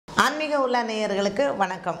ஆன்மீக உள்ள நேயர்களுக்கு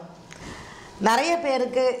வணக்கம். நிறைய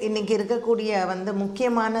பேருக்கு இன்றைக்கி இருக்கக்கூடிய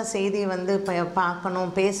முக்கியமான செய்தி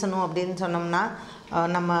பார்க்கணும் பேசணும் அப்படின்னு சொன்னோம்னா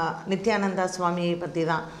நம்ம நித்யானந்தா சுவாமியை பற்றி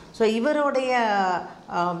தான். ஸோ இவருடைய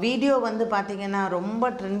வீடியோ பார்த்திங்கன்னா ரொம்ப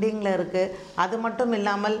ட்ரெண்டிங்கில் இருக்குது. அது மட்டும்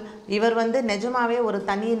இல்லாமல் இவர் நிஜமாகவே ஒரு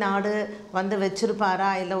தனி நாடு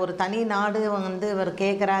வச்சுருப்பாரா, இல்லை ஒரு தனி நாடு இவர்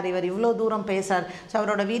கேட்குறார், இவர் இவ்வளோ தூரம் பேசுகிறார். ஸோ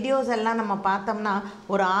அவரோட வீடியோஸ் எல்லாம் நம்ம பார்த்தோம்னா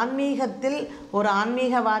ஒரு ஆன்மீகத்தில் ஒரு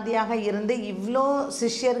ஆன்மீகவாதியாக இருந்து இவ்வளோ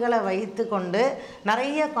சிஷ்யர்களை வைத்து கொண்டு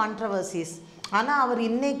நிறைய கான்ட்ரவர்சிஸ், ஆனால் அவர்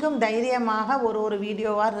இன்றைக்கும் தைரியமாக ஒரு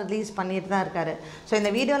வீடியோவாக ரிலீஸ் பண்ணிட்டு தான் இருக்கார். ஸோ இந்த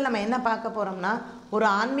வீடியோவில் நம்ம என்ன பார்க்க போகிறோம்னா, ஒரு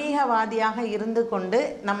ஆன்மீகவாதியாக இருந்து கொண்டு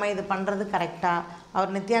நம்ம இது பண்ணுறது கரெக்டாக,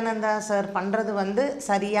 அவர் நித்யானந்தா சார் பண்ணுறது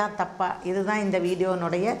சரியா தப்பா, இதுதான் இந்த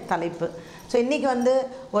வீடியோனுடைய தலைப்பு. ஸோ இன்றைக்கி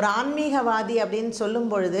ஒரு ஆன்மீகவாதி அப்படின்னு சொல்லும்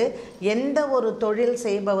பொழுது எந்த ஒரு தொழில்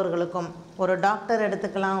செய்பவர்களுக்கும், ஒரு டாக்டர்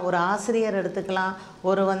எடுத்துக்கலாம், ஒரு ஆசிரியர் எடுத்துக்கலாம்,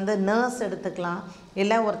 ஒரு நர்ஸ் எடுத்துக்கலாம்,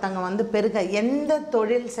 இல்லை ஒருத்தங்க பெருக எந்த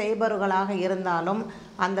தொழில் செய்பவர்களாக இருந்தாலும்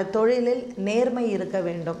அந்த தொழிலில் நேர்மை இருக்க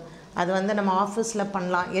வேண்டும். அது நம்ம ஆஃபீஸில்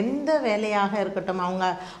பண்ணலாம், எந்த வேலையாக இருக்கட்டும். அவங்க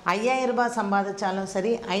 5000 ரூபாய் சம்பாதிச்சாலும்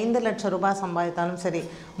சரி, 5 லட்சம் ரூபாய் சம்பாதித்தாலும் சரி,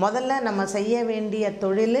 முதல்ல நம்ம செய்ய வேண்டிய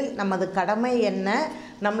தொழிலில் நமது கடமை என்ன,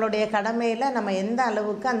 நம்மளுடைய கடமையில் நம்ம எந்த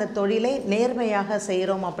அளவுக்கு அந்த தொழிலை நேர்மையாக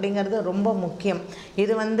செய்கிறோம் அப்படிங்கிறது ரொம்ப முக்கியம்.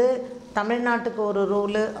 இது தமிழ்நாட்டுக்கு ஒரு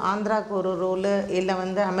ரூலு, ஆந்திராவுக்கு ஒரு ரூலு, இல்லை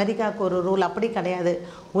அமெரிக்காவுக்கு ஒரு ரூல் அப்படி கிடையாது.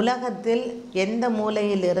 உலகத்தில் எந்த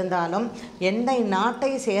மூலையில் இருந்தாலும், எந்த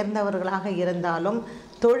நாட்டை சேர்ந்தவர்களாக இருந்தாலும்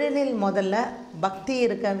தொழிலில் முதல்ல பக்தி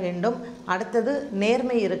இருக்க வேண்டும், அடுத்தது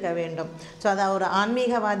நேர்மை இருக்க வேண்டும். ஸோ அதை ஒரு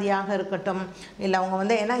ஆன்மீகவாதியாக இருக்கட்டும், இல்லை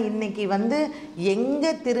அவங்க ஏன்னா இன்றைக்கி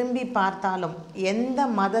எங்கே திரும்பி பார்த்தாலும், எந்த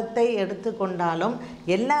மதத்தை எடுத்துக்கொண்டாலும்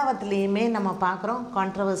எல்லாவற்றுலேயுமே நம்ம பார்க்குறோம்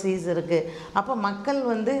கான்ட்ரவர்சிஸ் இருக்குது. அப்போ மக்கள்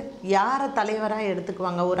யாரை தலைவராக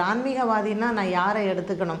எடுத்துக்குவாங்க, ஒரு ஆன்மீகவாதின்னா நான் யாரை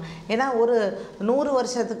எடுத்துக்கணும்? ஏன்னா ஒரு 100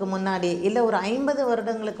 வருஷத்துக்கு முன்னாடி, இல்லை ஒரு 50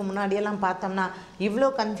 வருடங்களுக்கு முன்னாடியெல்லாம் பார்த்தோம்னா இவ்வளோ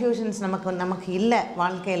கன்ஃபியூஷன்ஸ் நமக்கு இல்லை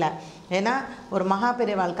வாழ்க்கையில். ஏன்னா ஒரு மகா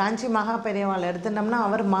பெரியவாள், காஞ்சி மகா பெரியவாள் எடுத்துட்டோம்னா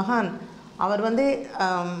அவர் மகான். அவர்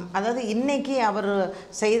அதாவது இன்றைக்கி அவர்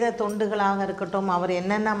செய்த தொண்டுகளாக இருக்கட்டும், அவர்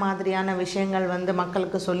என்னென்ன மாதிரியான விஷயங்கள்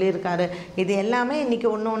மக்களுக்கு சொல்லியிருக்காரு, இது எல்லாமே இன்றைக்கி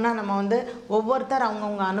ஒன்று ஒன்றா நம்ம ஒவ்வொருத்தர்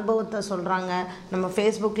அவங்கவுங்க அனுபவத்தை சொல்கிறாங்க. நம்ம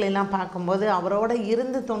ஃபேஸ்புக்கிலலாம் பார்க்கும்போது அவரோட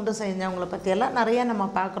இருந்து தொண்டு செஞ்சவங்கள பற்றியெல்லாம் நிறைய நம்ம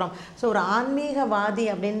பார்க்குறோம். ஸோ ஒரு ஆன்மீகவாதி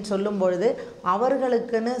அப்படின்னு சொல்லும் பொழுது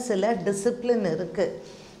அவர்களுக்குன்னு சில டிசிப்ளின்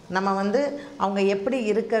இருக்குது. நம்ம அவங்க எப்படி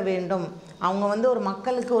இருக்க வேண்டும், அவங்க ஒரு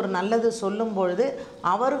மக்களுக்கு ஒரு நல்லது சொல்லும் பொழுது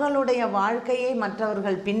அவர்களுடைய வாழ்க்கையை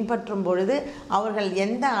மற்றவர்கள் பின்பற்றும் பொழுது அவர்கள்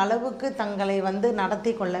எந்த அளவுக்கு தங்களை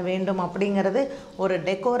நடத்தி கொள்ள வேண்டும் அப்படிங்கிறது ஒரு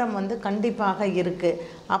டெக்கோரம் கண்டிப்பாக இருக்குது.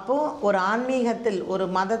 அப்போது ஒரு ஆன்மீகத்தில் ஒரு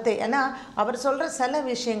மதத்தை, ஏன்னா அவர் சொல்கிற சில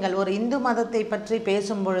விஷயங்கள், ஒரு இந்து மதத்தை பற்றி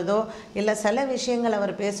பேசும் பொழுதோ இல்லை சில விஷயங்கள்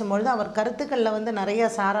அவர் பேசும்பொழுதோ அவர் கருத்துக்களில்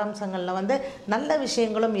நிறைய சாராம்சங்களில் நல்ல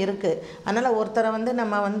விஷயங்களும் இருக்குது. அதனால் ஒருத்தரை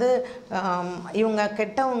நம்ம இவங்க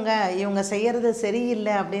கெட்டவங்க, இவங்க செய்கிறது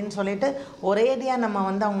சரியில்லை அப்படின்னு சொல்லிட்டு ஒரேடியாக நம்ம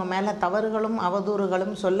அவங்க மேலே தவறுகளும்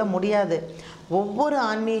அவதூறுகளும் சொல்ல முடியாது. ஒவ்வொரு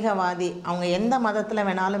ஆன்மீகவாதி அவங்க எந்த மதத்தில்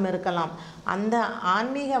வேணாலும் இருக்கலாம், அந்த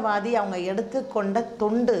ஆன்மீகவாதி அவங்க எடுத்துக்கொண்ட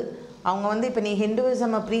தொண்டு, அவங்க இப்போ நீ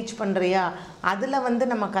ஹிந்துவிசமை ப்ரீச் பண்ணுறியா, அதில்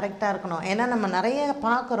நம்ம கரெக்டாக இருக்கணும். ஏன்னா நம்ம நிறைய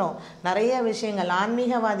பார்க்குறோம், நிறைய விஷயங்கள்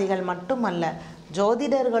ஆன்மீகவாதிகள் மட்டுமல்ல,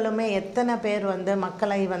 ஜோதிடர்களுமே எத்தனை பேர்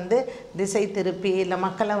மக்களை திசை திருப்பி, இல்லை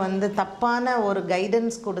மக்களை தப்பான ஒரு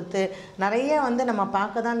கைடன்ஸ் கொடுத்து நிறைய நம்ம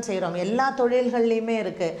பார்க்க தான் செய்கிறோம். எல்லா தொழில்கள்லையுமே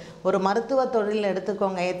இருக்குது. ஒரு மருத்துவ தொழில்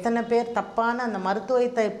எடுத்துக்கோங்க, எத்தனை பேர் தப்பான அந்த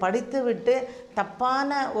மருத்துவத்தை படித்து விட்டு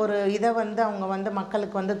தப்பான ஒரு இதை அவங்க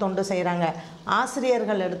மக்களுக்கு தொண்டு செய்கிறாங்க.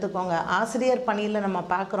 ஆசிரியர்கள் எடுத்துக்கோங்க, ஆசிரியர் பணியில் நம்ம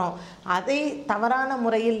பார்க்குறோம் அதை தவறான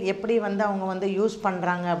முறையில் எப்படி அவங்க யூஸ்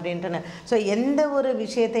பண்ணுறாங்க அப்படின்ட்டுன்னு. ஸோ எந்த ஒரு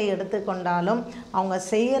விஷயத்தை எடுத்துக்கொண்டாலும் அவங்க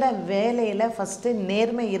செய்கிற வேலையில் ஃபஸ்ட்டு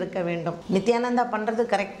நேர்மை இருக்க வேண்டும். நித்யானந்தா பண்ணுறது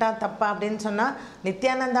கரெக்டாக தப்பா அப்படின்னு சொன்னால்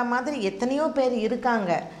நித்யானந்தா மாதிரி எத்தனையோ பேர்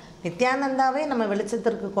இருக்காங்க. நித்யானந்தாவே நம்ம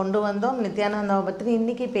வெளிச்சத்திற்கு கொண்டு வந்தோம், நித்யானந்தாவை பற்றி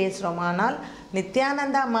இன்றைக்கி பேசுகிறோம். ஆனால்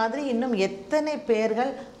நித்யானந்தா மாதிரி இன்னும் எத்தனை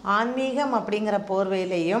பேர்கள் ஆன்மீகம் அப்படிங்கிற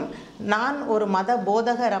போர்வையிலையும், நான் ஒரு மத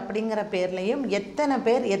போதகர் அப்படிங்கிற பேர்லையும் எத்தனை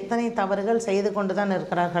பேர் எத்தனை தவறுகள் செய்து கொண்டு தான்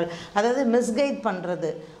இருக்கிறார்கள். அதாவது மிஸ்கைட்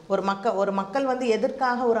பண்ணுறது. ஒரு மக்கள்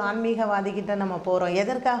எதற்காக ஒரு ஆன்மீகவாதிக்கிட்ட நம்ம போகிறோம்,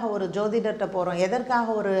 எதற்காக ஒரு ஜோதிடர்கிட்ட போகிறோம், எதற்காக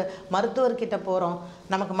ஒரு மருத்துவர்கிட்ட போகிறோம்?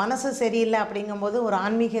 நமக்கு மனசு சரியில்லை அப்படிங்கும்போது ஒரு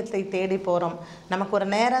ஆன்மீகத்தை தேடி போகிறோம், நமக்கு ஒரு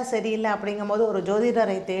நேரம் சரியில்லை அப்படிங்கும்போது ஒரு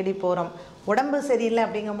ஜோதிடரை தேடி போகிறோம், உடம்பு சரியில்லை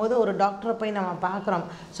அப்படிங்கும்போது ஒரு டாக்டரை போய் நம்ம பார்க்குறோம்.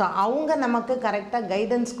 ஸோ அவங்க நமக்கு கரெக்டாக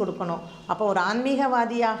கைடன்ஸ் கொடுக்கணும். அப்போ ஒரு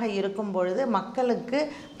ஆன்மீகவாதியாக இருக்கும் பொழுது மக்களுக்கு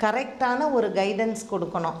கரெக்டான ஒரு கைடன்ஸ்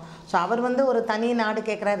கொடுக்கணும். ஸோ அவர் வந்து ஒரு தனி நாடு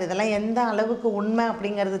கேட்குறாரு, இதெல்லாம் எந்த அளவுக்கு உண்மை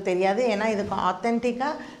அப்படிங்கிறது தெரியாது. ஏன்னா இதுக்கு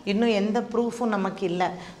ஆத்தென்டிக்காக இன்னும் எந்த ப்ரூஃபும் நமக்கு இல்லை.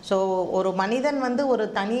 ஸோ ஒரு மனிதன் வந்து ஒரு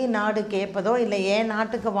தனி நாடு கேட்பதோ இல்லை என்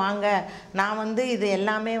நாட்டுக்கு வாங்க, நான் வந்து இது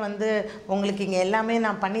எல்லாமே வந்து உங்களுக்கு இங்கே எல்லாமே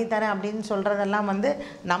நான் பண்ணித்தரேன் அப்படின்னு சொல்கிறதெல்லாம் வந்து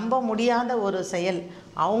நம்ப முடியாத ஒரு செயல்.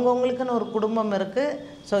 அவங்கவுங்களுக்குன்னு ஒரு குடும்பம் இருக்குது.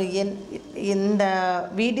 ஸோ இந்த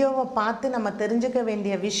வீடியோவை பார்த்து நம்ம தெரிஞ்சுக்க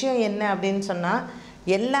வேண்டிய விஷயம் என்ன அப்படின்னு சொன்னால்,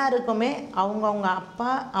 எல்லாருக்குமே அவங்கவுங்க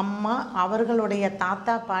அப்பா அம்மா அவர்களுடைய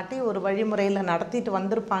தாத்தா பாட்டி ஒரு வழிமுறையில் நடத்திட்டு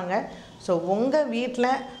வந்திருப்பாங்க. ஸோ உங்கள்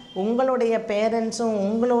வீட்டில் உங்களுடைய பேரண்ட்ஸும்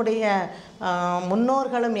உங்களுடைய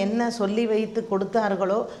முன்னோர்களும் என்ன சொல்லி வைத்து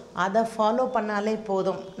கொடுத்தார்களோ அதை ஃபாலோ பண்ணாலே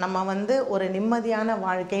போதும். நம்ம வந்து ஒரு நிம்மதியான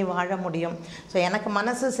வாழ்க்கை வாழ முடியும். ஸோ எனக்கு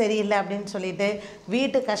மனசு சரியில்லை அப்படின்னு சொல்லிட்டு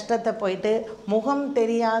வீட்டு கஷ்டத்தை போயிட்டு முகம்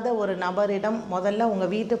தெரியாத ஒரு நபரிடம் முதல்ல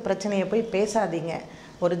உங்கள் வீட்டு பிரச்சனையை போய் பேசாதீங்க.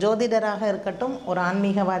 ஒரு ஜோதிடராக இருக்கட்டும், ஒரு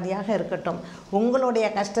ஆன்மீகவாதியாக இருக்கட்டும், உங்களுடைய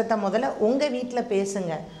கஷ்டத்தை முதல்ல உங்கள் வீட்டில்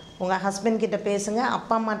பேசுங்க. உங்கள் ஹஸ்பண்ட் கிட்ட பேசுங்க,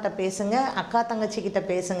 அப்பா அம்மாட்ட பேசுங்க, அக்கா தங்கச்சிக்கிட்ட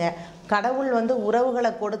பேசுங்க. கடவுள் வந்து உறவுகளை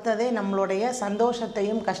கொடுத்ததே நம்மளுடைய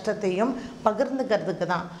சந்தோஷத்தையும் கஷ்டத்தையும் பகிர்ந்துக்கிறதுக்கு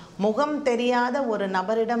தான். முகம் தெரியாத ஒரு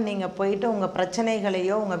நபரிடம் நீங்கள் போயிட்டு உங்கள்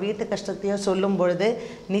பிரச்சனைகளையோ உங்கள் வீட்டு கஷ்டத்தையோ சொல்லும் பொழுது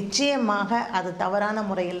நிச்சயமாக அது தவறான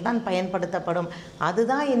முறையில் தான் பயன்படுத்தப்படும்.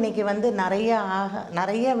 அதுதான் இன்றைக்கி வந்து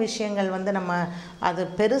நிறைய விஷயங்கள் வந்து நம்ம அது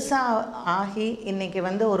பெருசாக ஆகி இன்றைக்கி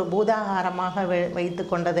வந்து ஒரு பூதாகாரமாக வைத்து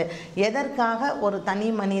கொண்டது. எதற்காக ஒரு தனி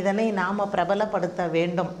மனிதனை நாம் பிரபலப்படுத்த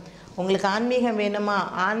வேண்டும்? உங்களுக்கு ஆன்மீகம் வேணுமா?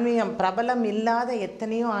 ஆன்மீகம் பிரபலம் இல்லாத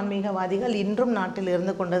எத்தனையோ ஆன்மீகவாதிகள் இன்றும் நாட்டில்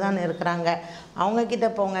இருந்து கொண்டு தான் இருக்கிறாங்க. அவங்கக்கிட்ட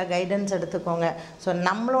போங்க, கைடன்ஸ் எடுத்துக்கோங்க. ஸோ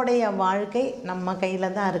நம்மளுடைய வாழ்க்கை நம்ம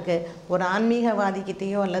கையில் தான் இருக்குது. ஒரு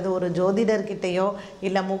ஆன்மீகவாதிக்கிட்டேயோ அல்லது ஒரு ஜோதிடர்கிட்டையோ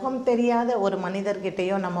இல்லை முகம் தெரியாத ஒரு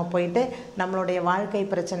மனிதர்கிட்டையோ நம்ம போயிட்டு நம்மளுடைய வாழ்க்கை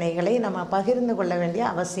பிரச்சனைகளை நம்ம பகிர்ந்து கொள்ள வேண்டிய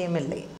அவசியம் இல்லை.